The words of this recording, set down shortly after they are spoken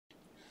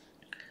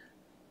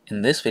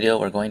In this video,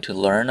 we're going to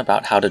learn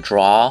about how to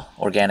draw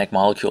organic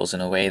molecules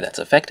in a way that's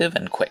effective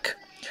and quick.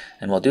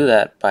 And we'll do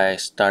that by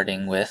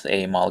starting with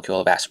a molecule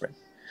of aspirin.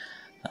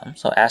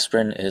 So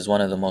aspirin is one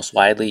of the most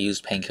widely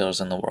used painkillers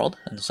in the world,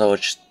 and so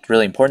it's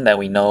really important that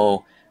we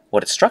know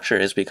what its structure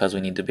is because we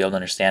need to be able to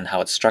understand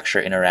how its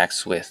structure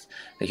interacts with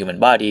the human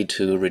body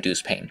to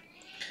reduce pain.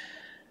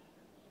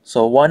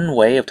 So one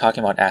way of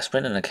talking about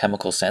aspirin in a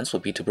chemical sense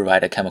would be to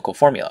provide a chemical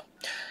formula.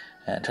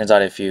 And it turns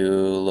out if you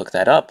look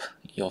that up,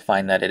 you'll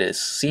find that it is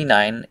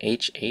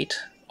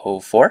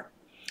C9H8O4.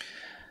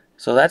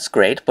 So that's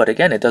great, but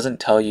again, it doesn't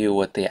tell you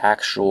what the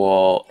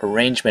actual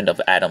arrangement of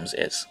atoms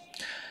is.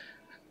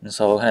 And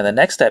so kind of the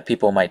next step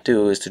people might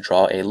do is to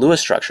draw a Lewis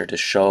structure to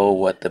show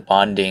what the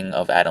bonding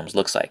of atoms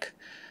looks like.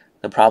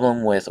 The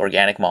problem with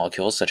organic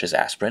molecules such as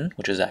aspirin,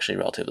 which is actually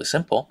relatively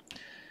simple,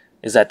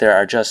 is that there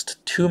are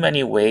just too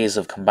many ways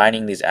of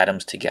combining these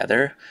atoms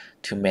together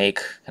to make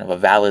kind of a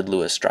valid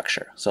Lewis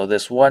structure. So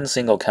this one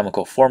single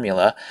chemical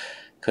formula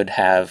could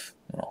have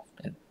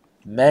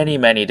many,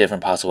 many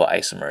different possible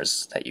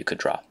isomers that you could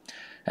draw.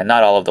 And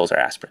not all of those are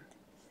aspirin.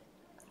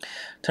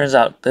 Turns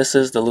out this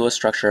is the Lewis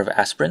structure of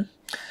aspirin.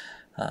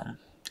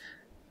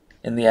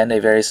 In the end, a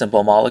very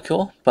simple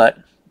molecule, but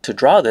to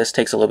draw this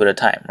takes a little bit of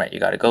time, right? You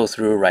got to go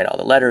through, write all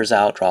the letters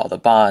out, draw all the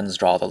bonds,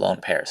 draw all the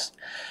lone pairs.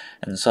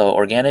 And so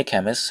organic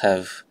chemists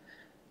have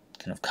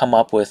kind of come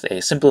up with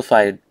a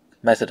simplified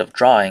method of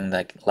drawing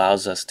that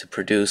allows us to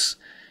produce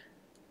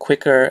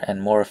quicker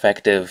and more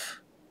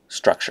effective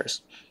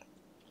structures.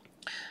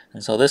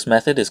 And so this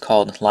method is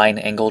called line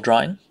angle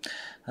drawing.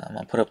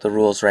 I'll put up the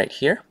rules right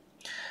here.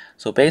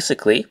 So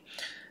basically,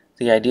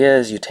 the idea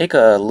is you take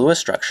a Lewis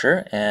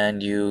structure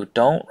and you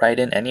don't write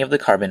in any of the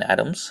carbon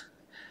atoms,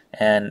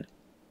 and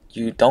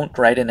you don't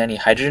write in any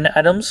hydrogen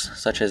atoms,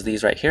 such as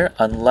these right here,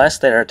 unless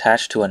they're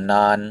attached to a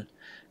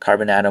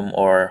non-carbon atom,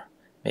 or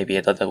maybe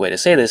another way to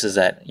say this is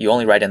that you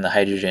only write in the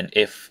hydrogen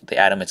if the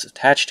atom it's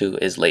attached to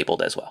is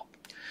labeled as well.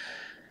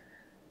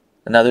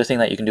 Another thing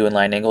that you can do in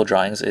line angle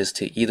drawings is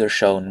to either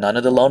show none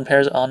of the lone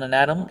pairs on an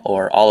atom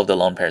or all of the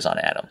lone pairs on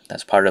an atom.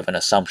 That's part of an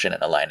assumption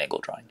in a line angle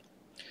drawing.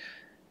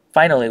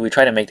 Finally, we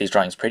try to make these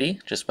drawings pretty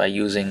just by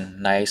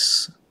using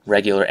nice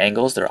regular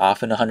angles. They're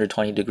often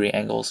 120-degree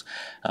angles.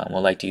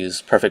 We'll like to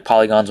use perfect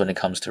polygons when it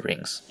comes to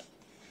rings.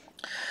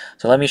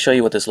 So let me show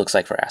you what this looks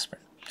like for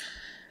aspirin.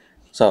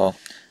 So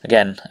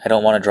again, I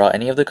don't want to draw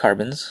any of the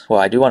carbons. Well,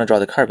 I do want to draw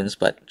the carbons,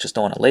 but just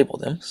don't want to label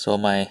them. So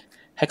my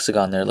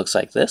hexagon there looks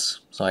like this.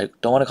 So I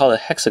don't want to call it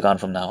a hexagon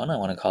from now on. I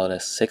want to call it a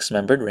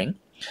six-membered ring.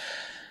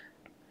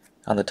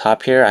 On the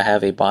top here, I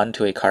have a bond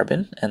to a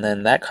carbon, and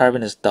then that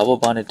carbon is double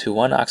bonded to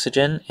one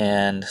oxygen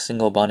and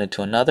single bonded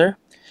to another.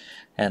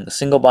 And the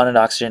single bonded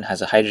oxygen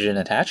has a hydrogen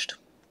attached.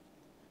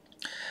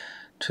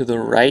 To the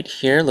right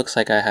here, looks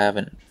like I have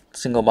a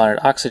single bonded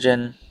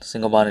oxygen,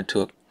 single bonded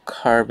to a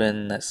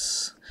carbon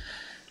that's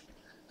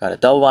got a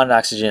double bonded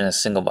oxygen and a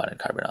single bonded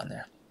carbon on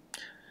there.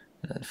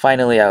 And then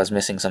finally, I was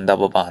missing some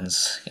double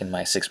bonds in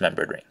my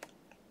six-membered ring.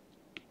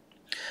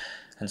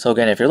 And so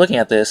again, if you're looking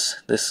at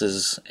this, this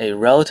is a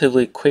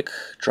relatively quick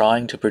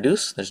drawing to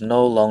produce. There's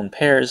no lone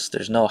pairs,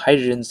 there's no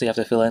hydrogens you have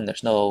to fill in,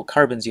 there's no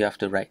carbons you have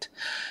to write.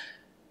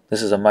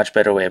 This is a much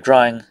better way of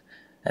drawing,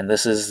 and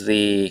this is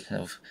the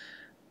kind of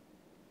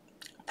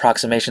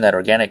approximation that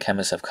organic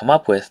chemists have come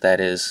up with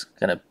that is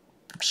going to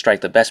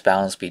strike the best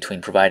balance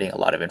between providing a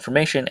lot of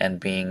information and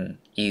being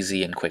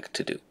easy and quick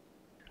to do.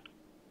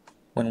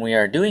 When we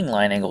are doing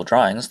line angle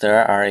drawings,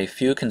 there are a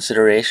few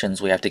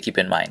considerations we have to keep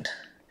in mind.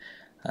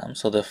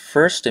 So the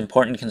first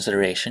important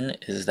consideration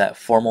is that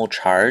formal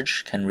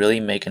charge can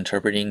really make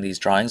interpreting these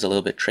drawings a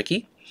little bit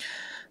tricky.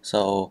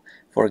 So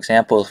for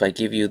example, if I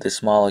give you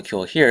this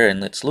molecule here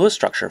in its Lewis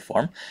structure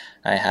form,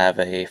 I have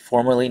a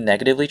formally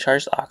negatively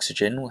charged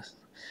oxygen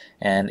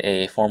and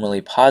a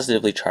formally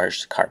positively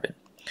charged carbon.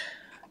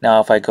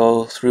 Now if I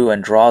go through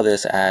and draw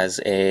this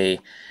as a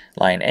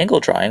line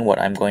angle drawing, what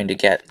I'm going to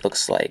get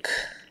looks like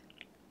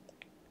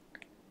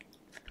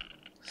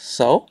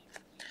so.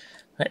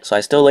 Right, so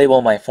I still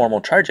label my formal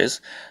charges.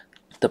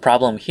 The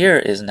problem here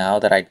is now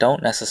that I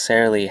don't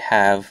necessarily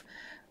have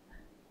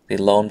the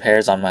lone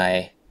pairs on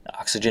my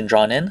oxygen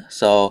drawn in.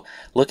 So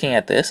looking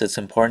at this, it's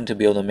important to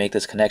be able to make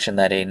this connection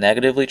that a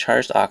negatively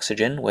charged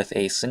oxygen with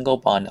a single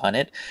bond on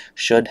it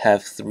should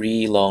have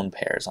 3 lone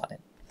pairs on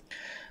it.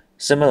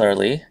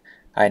 Similarly,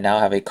 I now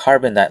have a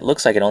carbon that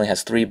looks like it only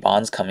has 3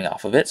 bonds coming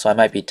off of it, so I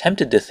might be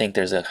tempted to think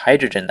there's a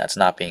hydrogen that's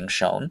not being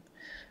shown.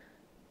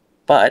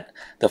 But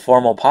the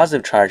formal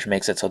positive charge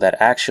makes it so that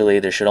actually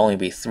there should only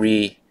be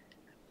 3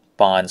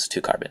 bonds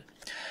to carbon.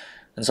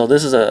 And so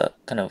this is a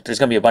there's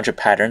going to be a bunch of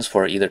patterns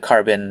for either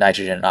carbon,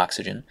 nitrogen, and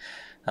oxygen,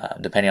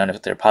 depending on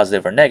if they're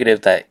positive or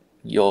negative, that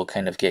you'll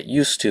kind of get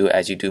used to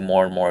as you do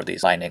more and more of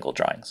these line angle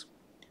drawings.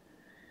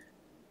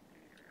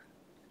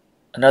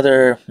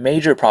 Another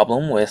major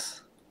problem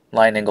with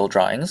line angle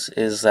drawings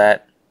is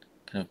that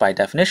by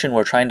definition,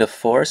 we're trying to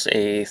force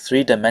a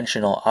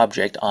 3-dimensional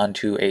object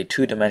onto a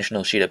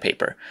 2-dimensional sheet of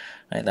paper.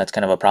 Right? That's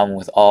kind of a problem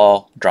with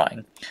all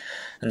drawing.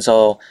 And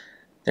so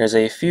There's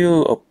a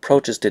few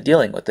approaches to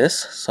dealing with this.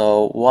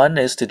 So one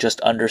is to just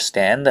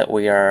understand that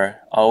we are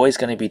always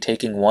going to be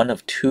taking one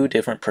of two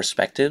different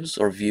perspectives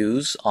or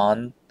views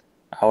on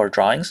our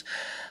drawings.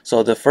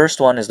 So the first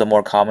one is the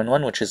more common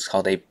one, which is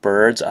called a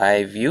bird's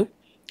eye view.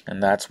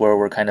 And that's where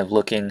we're kind of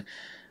looking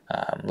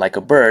like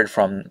a bird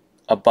from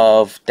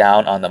above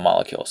down on the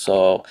molecule.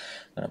 So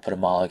I'm going to put a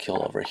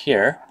molecule over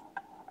here.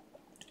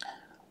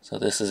 So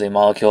this is a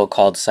molecule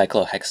called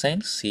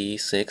cyclohexane,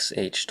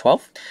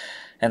 C6H12.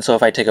 And so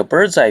if I take a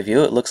bird's eye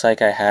view, it looks like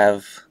I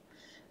have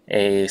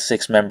a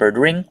six-membered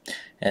ring.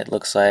 It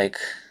looks like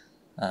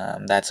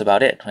that's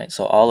about it, right?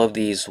 So all of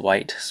these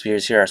white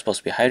spheres here are supposed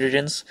to be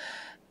hydrogens.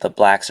 The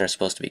blacks are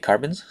supposed to be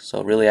carbons.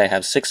 So really I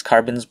have 6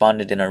 carbons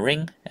bonded in a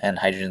ring and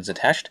hydrogens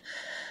attached.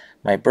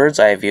 My bird's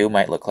eye view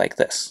might look like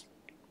this.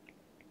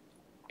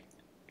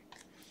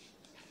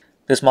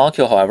 This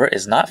molecule, however,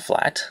 is not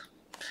flat.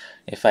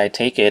 If I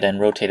take it and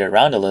rotate it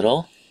around a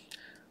little,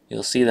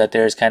 you'll see that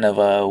there's kind of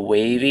a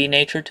wavy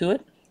nature to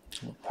it.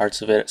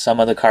 Parts of it, some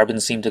of the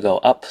carbons seem to go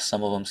up,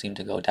 some of them seem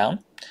to go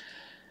down.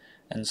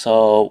 And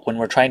so when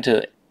we're trying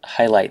to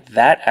highlight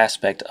that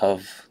aspect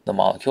of the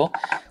molecule,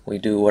 we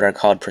do what are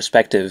called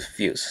perspective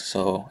views.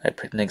 So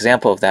an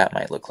example of that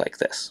might look like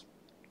this.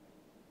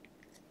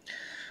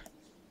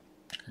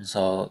 And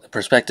so the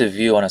perspective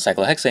view on a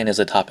cyclohexane is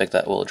a topic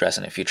that we'll address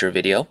in a future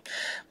video.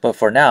 But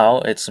for now,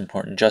 it's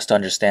important just to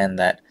understand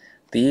that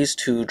these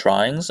two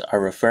drawings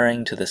are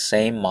referring to the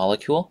same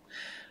molecule.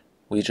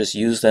 We just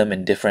use them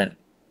in different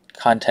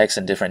contexts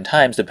and different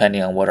times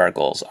depending on what our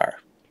goals are.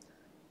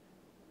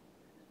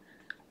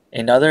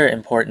 Another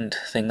important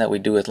thing that we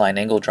do with line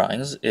angle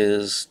drawings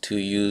is to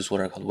use what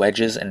are called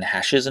wedges and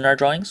hashes in our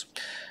drawings.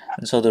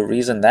 And so the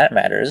reason that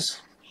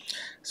matters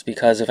is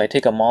because if I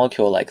take a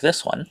molecule like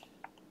this one,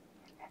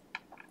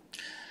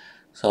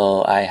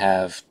 so I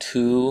have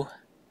 2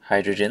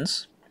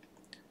 hydrogens,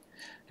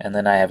 and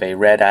then I have a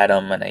red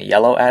atom and a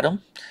yellow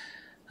atom.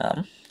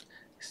 I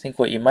think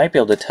what you might be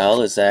able to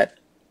tell is that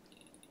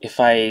if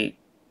I'm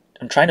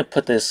trying to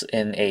put this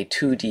in a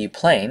 2D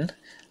plane,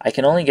 I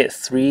can only get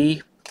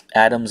 3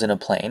 atoms in a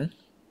plane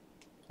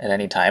at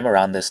any time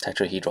around this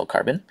tetrahedral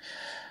carbon.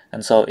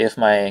 And so if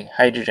my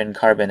hydrogen,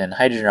 carbon, and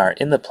hydrogen are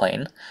in the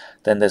plane,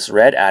 then this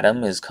red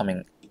atom is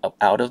coming up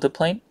out of the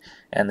plane,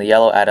 and the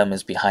yellow atom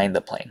is behind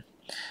the plane.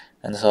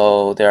 And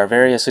so there are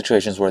various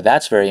situations where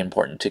that's very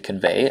important to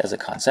convey as a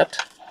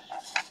concept.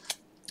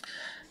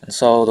 And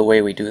so the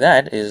way we do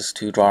that is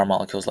to draw our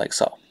molecules like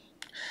so.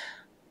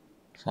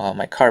 So I have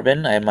my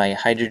carbon, I have my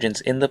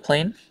hydrogens in the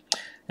plane,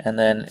 and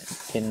then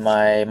in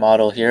my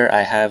model here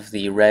I have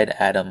the red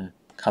atom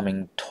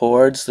coming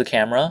towards the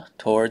camera,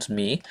 towards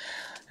me,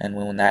 and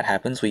when that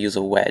happens we use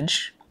a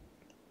wedge.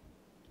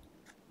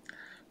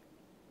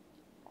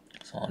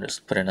 So I'll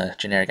just put in a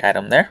generic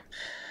atom there.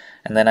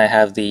 And then I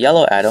have the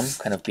yellow atom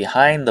kind of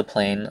behind the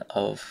plane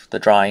of the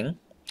drawing,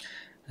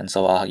 and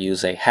so I'll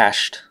use a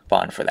hashed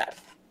bond for that.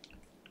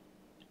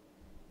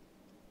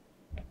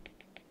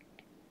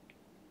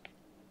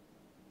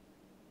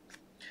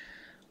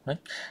 Right?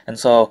 And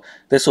so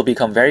this will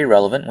become very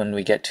relevant when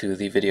we get to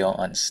the video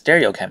on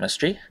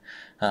stereochemistry,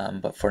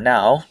 but for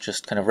now,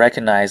 just kind of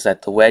recognize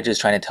that the wedge is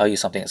trying to tell you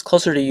something that's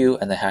closer to you,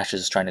 and the hash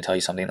is trying to tell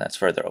you something that's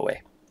further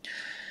away.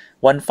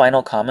 One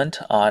final comment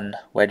on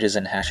wedges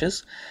and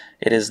hashes.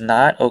 It is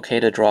not okay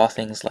to draw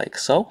things like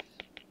so.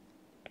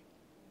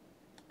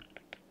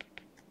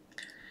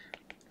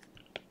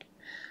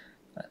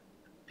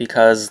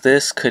 Because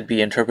this could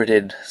be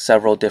interpreted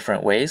several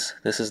different ways.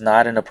 This is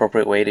not an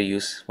appropriate way to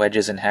use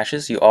wedges and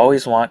hashes. You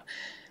always want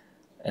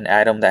an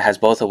atom that has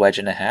both a wedge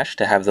and a hash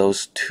to have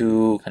those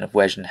two kind of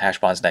wedge and hash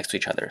bonds next to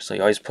each other. So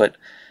you always put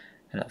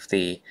if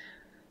the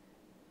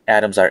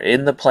atoms are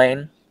in the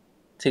plane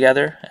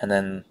together, and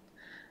then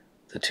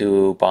the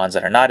two bonds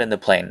that are not in the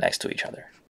plane next to each other.